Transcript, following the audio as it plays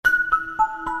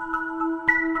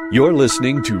You're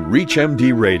listening to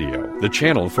ReachMD Radio, the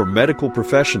channel for medical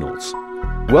professionals.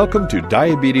 Welcome to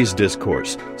Diabetes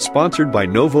Discourse, sponsored by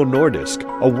Novo Nordisk,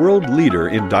 a world leader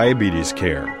in diabetes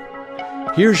care.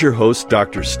 Here's your host,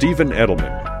 Dr. Stephen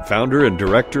Edelman, founder and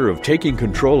director of Taking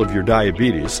Control of Your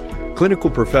Diabetes, clinical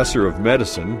professor of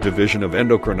medicine, Division of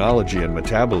Endocrinology and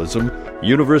Metabolism,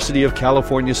 University of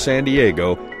California, San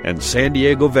Diego, and San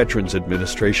Diego Veterans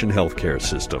Administration Healthcare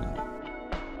System.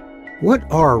 What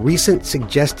are recent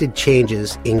suggested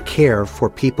changes in care for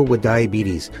people with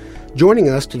diabetes? Joining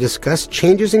us to discuss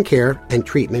changes in care and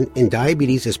treatment in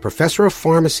diabetes is Professor of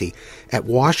Pharmacy at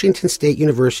Washington State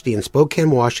University in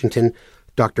Spokane, Washington,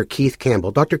 Dr. Keith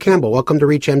Campbell. Dr. Campbell, welcome to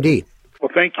ReachMD.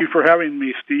 Well, thank you for having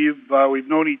me, Steve. We've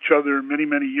known each other many,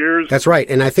 many years. That's right,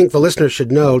 and I think the listeners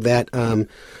should know that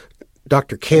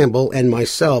Dr. Campbell and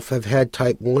myself have had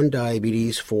type 1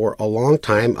 diabetes for a long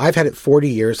time. I've had it 40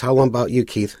 years. How long about you,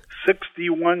 Keith?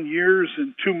 61 years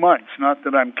and 2 months, not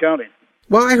that I'm counting.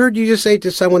 Well, I heard you just say to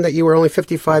someone that you were only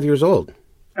 55 years old.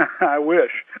 I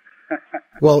wish.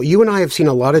 Well, you and I have seen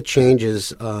a lot of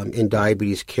changes in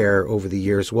diabetes care over the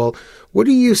years. Well, what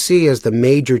do you see as the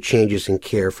major changes in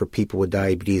care for people with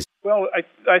diabetes? Well,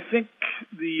 I think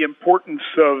the importance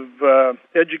of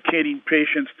educating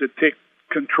patients to take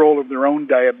control of their own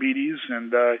diabetes,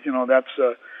 and, that's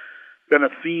been a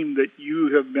theme that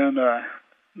you have been a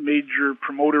major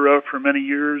promoter of for many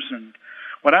years. And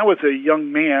when I was a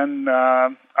young man,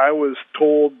 I was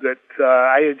told that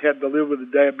I had to live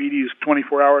with diabetes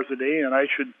 24 hours a day, and I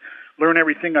should learn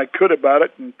everything I could about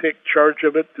it and take charge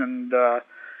of it, and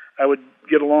I would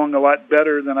get along a lot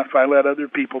better than if I let other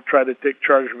people try to take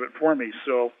charge of it for me.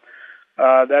 So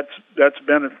that's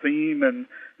been a theme. And in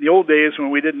the old days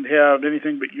when we didn't have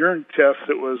anything but urine tests,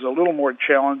 it was a little more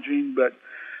challenging. But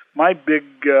my big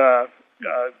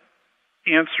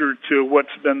answer to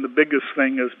what's been the biggest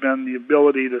thing has been the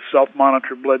ability to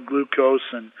self-monitor blood glucose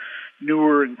and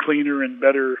newer and cleaner and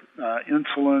better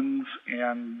insulins,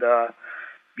 and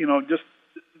just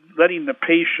letting the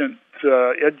patient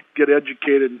get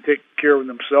educated and take care of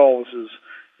themselves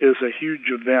is a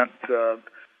huge event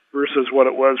versus what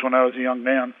it was when I was a young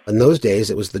man. In those days,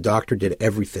 it was the doctor did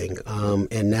everything.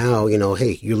 And now,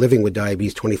 hey, you're living with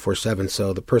diabetes 24/7,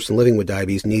 so the person living with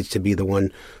diabetes needs to be the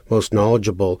one most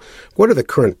knowledgeable. What are the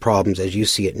current problems as you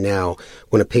see it now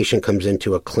when a patient comes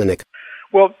into a clinic?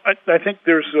 Well, I think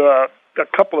there's a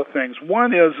couple of things.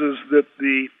 One is that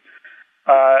the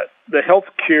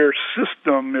healthcare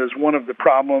system is one of the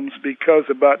problems, because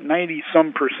about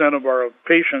 90-some% of our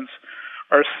patients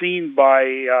are seen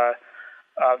by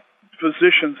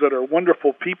physicians that are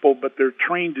wonderful people, but they're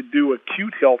trained to do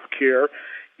acute health care,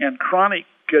 and chronic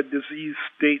disease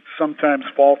states sometimes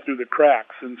fall through the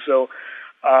cracks. And so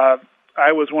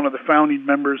I was one of the founding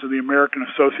members of the American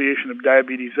Association of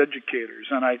Diabetes Educators,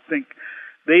 and I think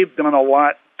they've done a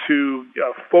lot to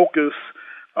focus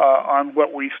on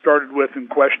what we started with in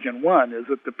question one, is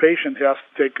that the patient has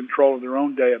to take control of their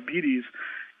own diabetes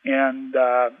and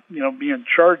be in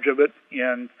charge of it.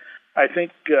 And I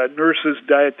think nurses,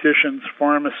 dietitians,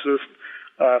 pharmacists,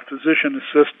 physician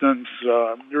assistants,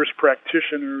 nurse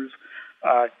practitioners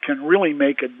can really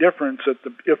make a difference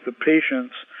if the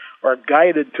patients are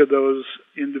guided to those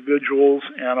individuals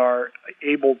and are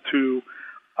able to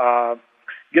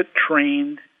get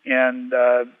trained and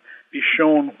be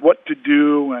shown what to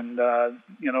do, and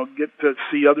get to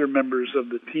see other members of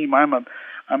the team.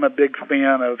 I'm a big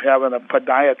fan of having a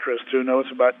podiatrist who knows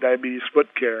about diabetes foot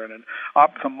care, and an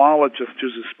ophthalmologist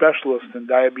who's a specialist in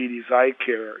diabetes eye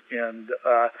care, and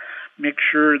make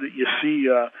sure that you see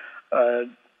a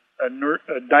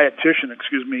dietitian,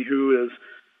 who is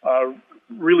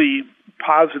really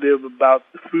positive about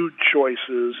the food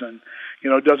choices, and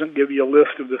doesn't give you a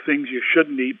list of the things you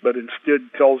shouldn't eat, but instead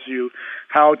tells you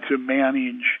how to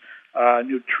manage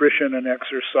nutrition and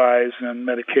exercise and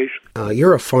medication.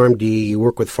 You're a PharmD. You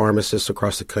work with pharmacists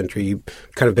across the country. You've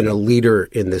kind of been a leader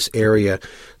in this area.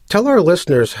 Tell our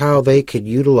listeners how they could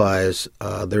utilize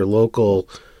their local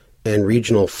and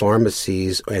regional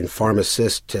pharmacies and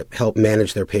pharmacists to help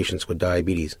manage their patients with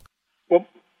diabetes. Well,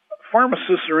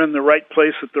 pharmacists are in the right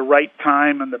place at the right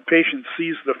time, and the patient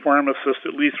sees the pharmacist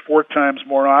at least 4 times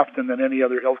more often than any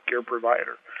other healthcare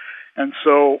provider. And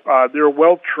so they're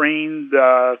well-trained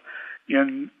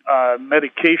in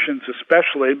medications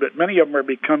especially, but many of them are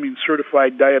becoming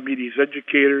certified diabetes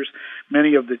educators.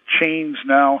 Many of the chains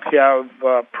now have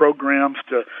programs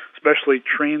to especially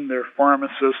train their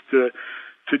pharmacists to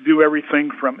do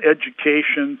everything from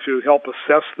education to help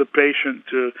assess the patient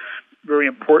to, very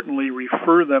importantly,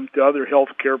 refer them to other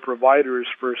healthcare providers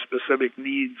for specific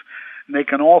needs. And they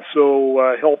can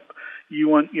also help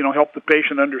the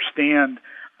patient understand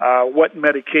what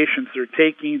medications they're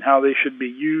taking, how they should be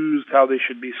used, how they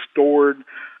should be stored,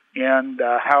 and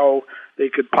how they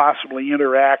could possibly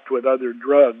interact with other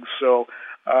drugs. So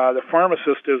the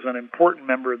pharmacist is an important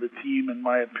member of the team, in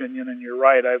my opinion, and you're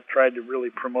right, I've tried to really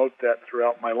promote that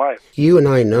throughout my life. You and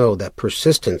I know that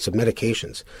persistence of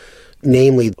medications,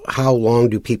 namely how long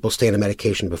do people stay on a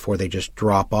medication before they just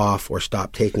drop off or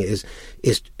stop taking it,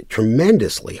 is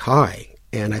tremendously high.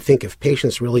 And I think if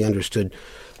patients really understood,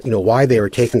 why they were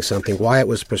taking something, why it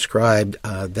was prescribed,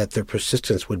 that their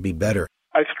persistence would be better.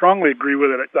 I strongly agree with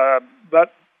it.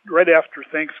 But right after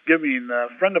Thanksgiving, a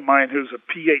friend of mine who's a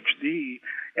PhD,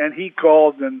 and he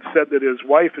called and said that his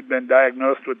wife had been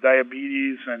diagnosed with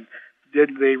diabetes, and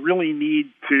did they really need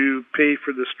to pay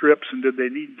for the strips, and did they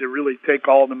need to really take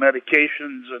all the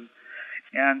medications?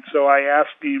 And so I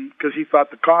asked him, because he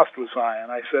thought the cost was high,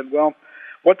 and I said, well,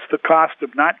 what's the cost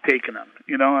of not taking them?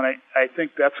 And I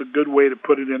think that's a good way to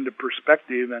put it into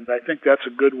perspective, and I think that's a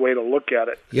good way to look at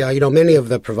it. Yeah, many of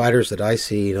the providers that I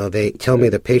see, they tell me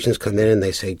the patients come in and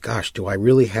they say, gosh, do I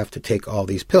really have to take all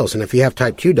these pills? And if you have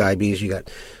type 2 diabetes, you got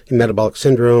metabolic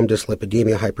syndrome,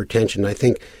 dyslipidemia, hypertension. I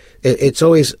think it's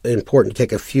always important to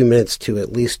take a few minutes to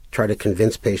at least try to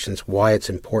convince patients why it's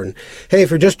important. Hey, if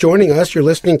you're just joining us, you're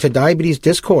listening to Diabetes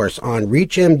Discourse on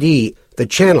ReachMD, the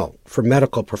channel for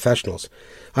medical professionals.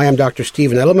 Hi, I'm Dr.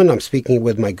 Stephen Edelman. I'm speaking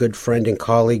with my good friend and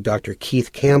colleague, Dr.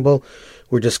 Keith Campbell.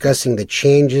 We're discussing the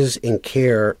changes in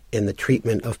care in the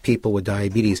treatment of people with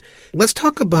diabetes. Let's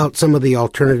talk about some of the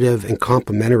alternative and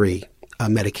complementary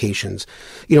medications.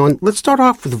 And let's start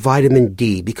off with vitamin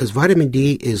D, because vitamin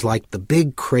D is like the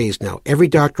big craze now. Every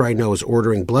doctor I know is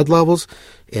ordering blood levels,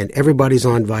 and everybody's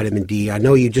on vitamin D. I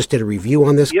know you just did a review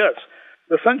on this. Yes.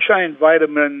 The sunshine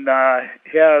vitamin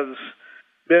has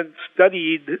been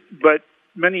studied, but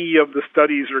many of the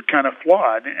studies are kind of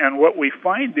flawed. And what we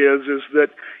find is that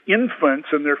infants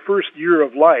in their first year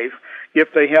of life, if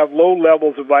they have low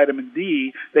levels of vitamin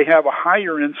D, they have a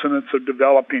higher incidence of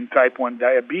developing type 1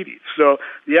 diabetes. So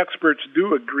the experts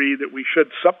do agree that we should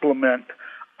supplement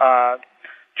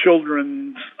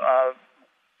children's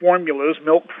formulas,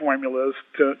 milk formulas,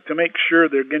 to make sure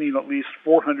they're getting at least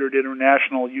 400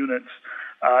 international units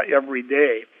every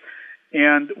day.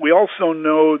 And we also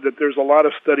know that there's a lot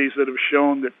of studies that have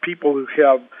shown that people who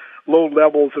have low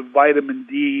levels of vitamin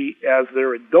D as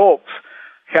they're adults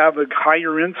have a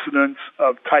higher incidence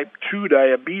of type 2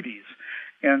 diabetes.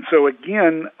 And so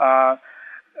again,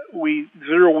 we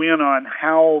zero in on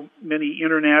how many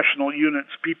international units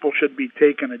people should be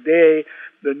taking a day.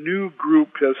 The new group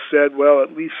has said, well,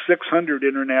 at least 600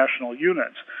 international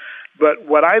units. But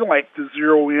what I like to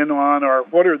zero in on are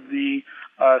what are the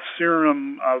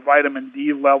serum vitamin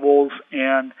D levels,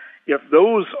 and if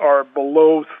those are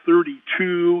below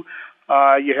 32,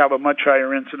 you have a much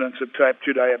higher incidence of type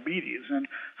 2 diabetes. And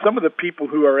some of the people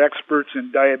who are experts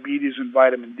in diabetes and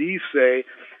vitamin D say,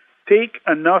 take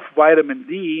enough vitamin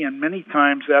D, and many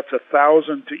times that's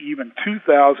 1,000 to even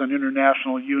 2,000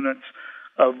 international units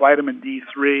of vitamin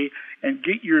D3, and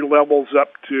get your levels up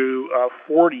to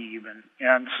 40 even.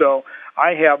 And so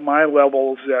I have my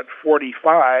levels at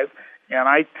 45, and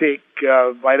I take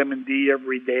vitamin D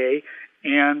every day.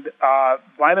 And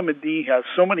vitamin D has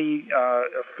so many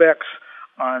effects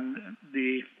on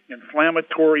the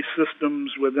inflammatory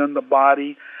systems within the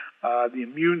body. The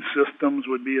immune systems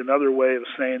would be another way of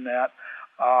saying that.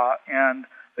 And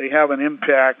they have an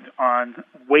impact on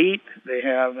weight. They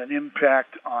have an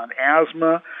impact on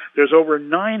asthma. There's over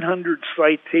 900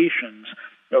 citations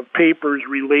of papers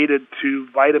related to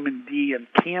vitamin D and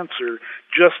cancer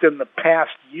just in the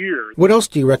past year. What else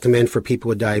do you recommend for people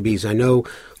with diabetes? I know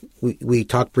we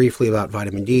talked briefly about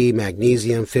vitamin D,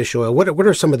 magnesium, fish oil. What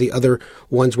are some of the other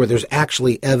ones where there's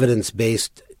actually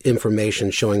evidence-based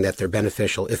information showing that they're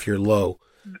beneficial if you're low?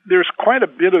 There's quite a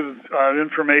bit of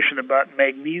information about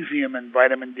magnesium and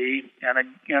vitamin D.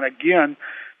 And again,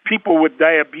 people with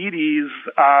diabetes,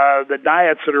 the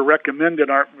diets that are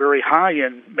recommended aren't very high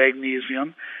in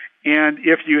magnesium. And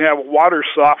if you have a water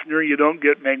softener, you don't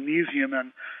get magnesium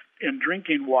in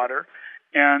drinking water.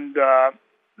 And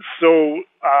so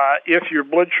if your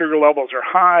blood sugar levels are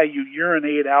high, you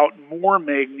urinate out more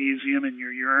magnesium in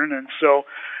your urine. And so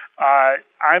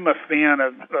I'm a fan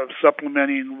of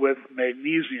supplementing with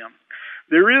magnesium.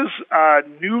 There is a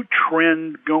new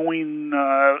trend going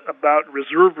about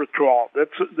resveratrol.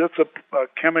 That's a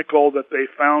chemical that they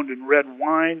found in red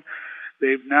wine.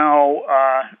 They've now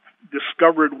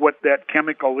discovered what that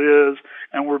chemical is,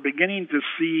 and we're beginning to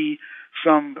see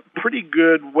some pretty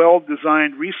good,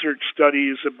 well-designed research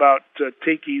studies about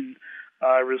taking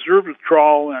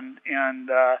resveratrol and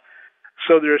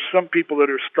So there's some people that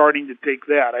are starting to take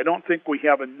that. I don't think we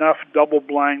have enough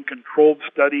double-blind controlled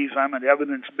studies. I'm an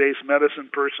evidence-based medicine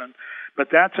person, but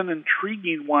that's an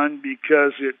intriguing one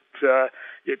because it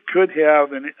could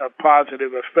have a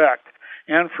positive effect.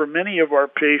 And for many of our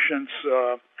patients,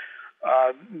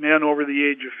 men over the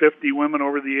age of 50, women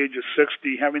over the age of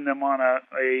 60, having them on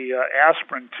a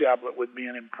aspirin tablet would be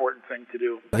an important thing to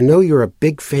do. I know you're a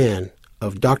big fan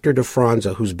of Dr.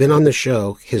 DeFronzo, who's been on the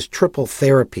show, his triple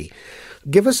therapy.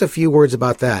 Give us a few words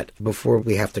about that before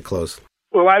we have to close.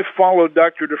 Well, I've followed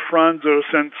Dr. DeFronzo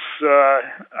since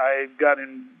I got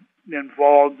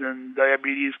involved in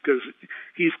diabetes because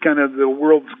he's kind of the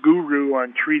world's guru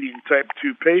on treating type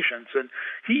 2 patients. And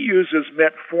he uses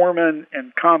metformin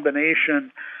in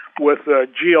combination with a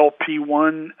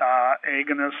GLP-1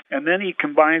 agonist, and then he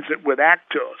combines it with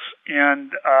Actos.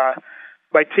 And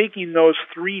by taking those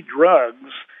 3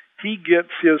 drugs, he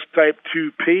gets his type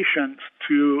 2 patients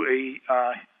to a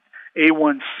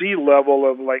A1C level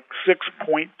of like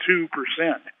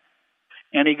 6.2%.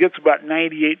 And he gets about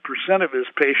 98% of his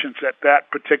patients at that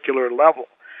particular level.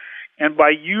 And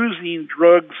by using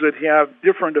drugs that have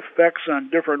different effects on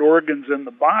different organs in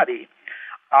the body,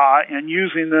 and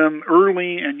using them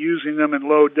early and using them in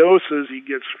low doses, he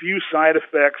gets few side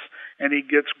effects and he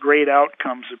gets great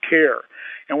outcomes of care.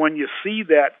 And when you see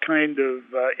that kind of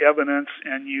evidence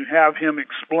and you have him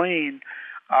explain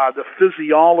the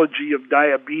physiology of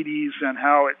diabetes and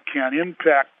how it can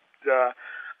impact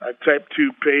type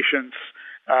 2 patients,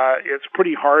 it's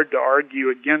pretty hard to argue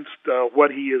against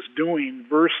what he is doing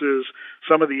versus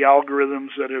some of the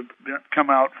algorithms that have come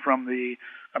out from the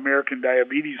American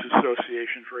Diabetes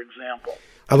Association, for example.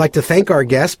 I'd like to thank our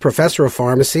guest, Professor of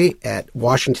Pharmacy at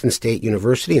Washington State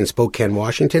University in Spokane,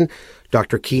 Washington,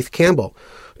 Dr. Keith Campbell.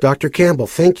 Dr. Campbell,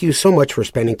 thank you so much for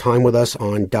spending time with us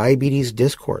on Diabetes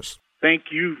Discourse.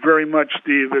 Thank you very much,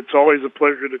 Steve. It's always a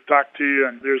pleasure to talk to you,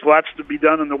 and there's lots to be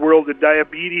done in the world of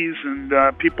diabetes, and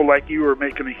people like you are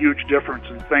making a huge difference,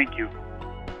 and thank you.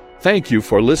 Thank you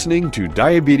for listening to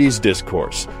Diabetes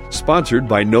Discourse, sponsored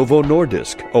by Novo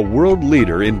Nordisk, a world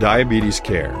leader in diabetes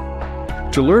care.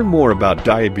 To learn more about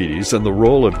diabetes and the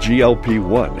role of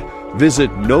GLP-1,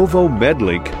 visit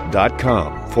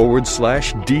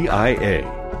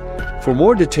novomedlink.com/DIA. For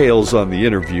more details on the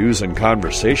interviews and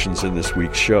conversations in this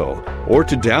week's show, or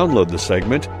to download the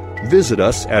segment, visit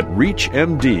us at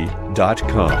reachmd.com.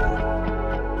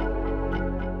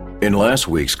 In last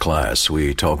week's class,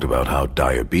 we talked about how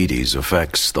diabetes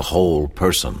affects the whole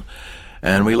person,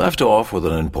 and we left off with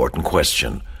an important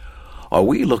question. Are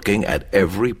we looking at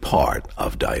every part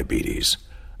of diabetes?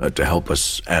 To help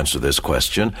us answer this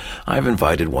question, I've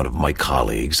invited one of my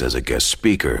colleagues as a guest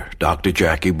speaker, Dr.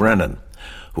 Jackie Brennan,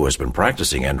 who has been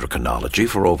practicing endocrinology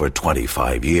for over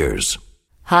 25 years.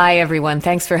 Hi, everyone.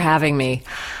 Thanks for having me.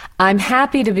 I'm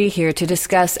happy to be here to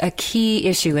discuss a key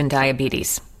issue in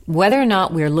diabetes, whether or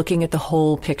not we're looking at the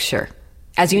whole picture.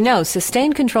 As you know,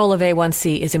 sustained control of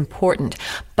A1C is important,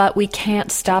 but we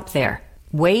can't stop there.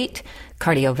 Weight,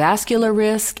 cardiovascular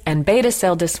risk, and beta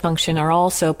cell dysfunction are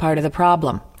also part of the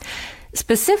problem.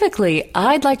 Specifically,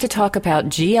 I'd like to talk about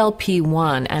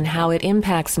GLP-1 and how it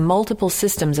impacts multiple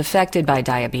systems affected by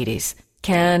diabetes.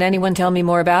 Can anyone tell me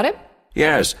more about it?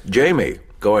 Yes, Jamie,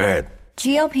 go ahead.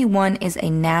 GLP-1 is a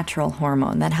natural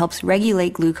hormone that helps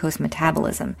regulate glucose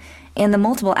metabolism, and the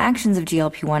multiple actions of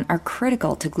GLP-1 are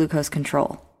critical to glucose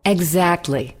control.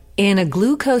 Exactly. In a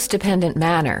glucose-dependent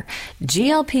manner,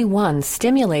 GLP-1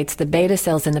 stimulates the beta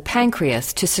cells in the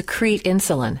pancreas to secrete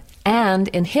insulin and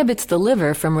inhibits the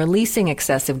liver from releasing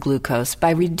excessive glucose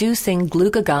by reducing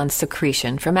glucagon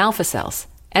secretion from alpha cells.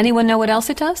 Anyone know what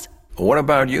else it does? What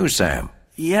about you, Sam?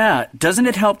 Yeah, doesn't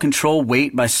it help control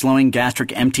weight by slowing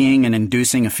gastric emptying and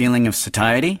inducing a feeling of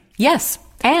satiety? Yes,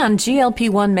 and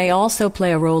GLP-1 may also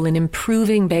play a role in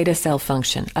improving beta cell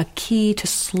function, a key to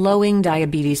slowing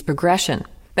diabetes progression.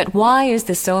 But why is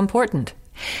this so important?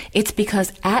 It's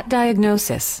because at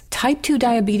diagnosis, type 2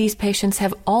 diabetes patients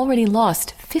have already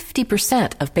lost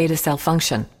 50% of beta cell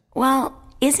function. Well,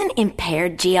 isn't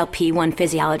impaired GLP-1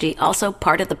 physiology also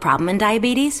part of the problem in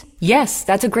diabetes? Yes,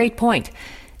 that's a great point.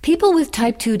 People with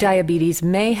type 2 diabetes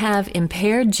may have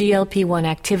impaired GLP-1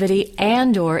 activity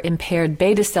and/or impaired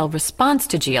beta cell response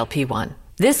to GLP-1.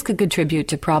 This could contribute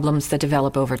to problems that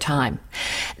develop over time.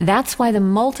 That's why the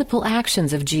multiple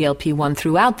actions of GLP-1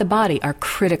 throughout the body are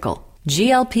critical.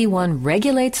 GLP-1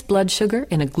 regulates blood sugar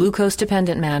in a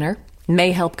glucose-dependent manner,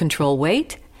 may help control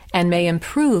weight, and may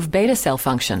improve beta cell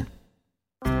function.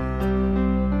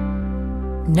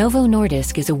 Novo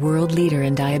Nordisk is a world leader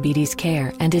in diabetes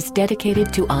care and is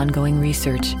dedicated to ongoing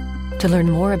research. To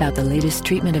learn more about the latest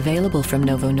treatment available from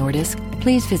Novo Nordisk,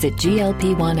 please visit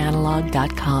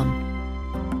glp1analog.com.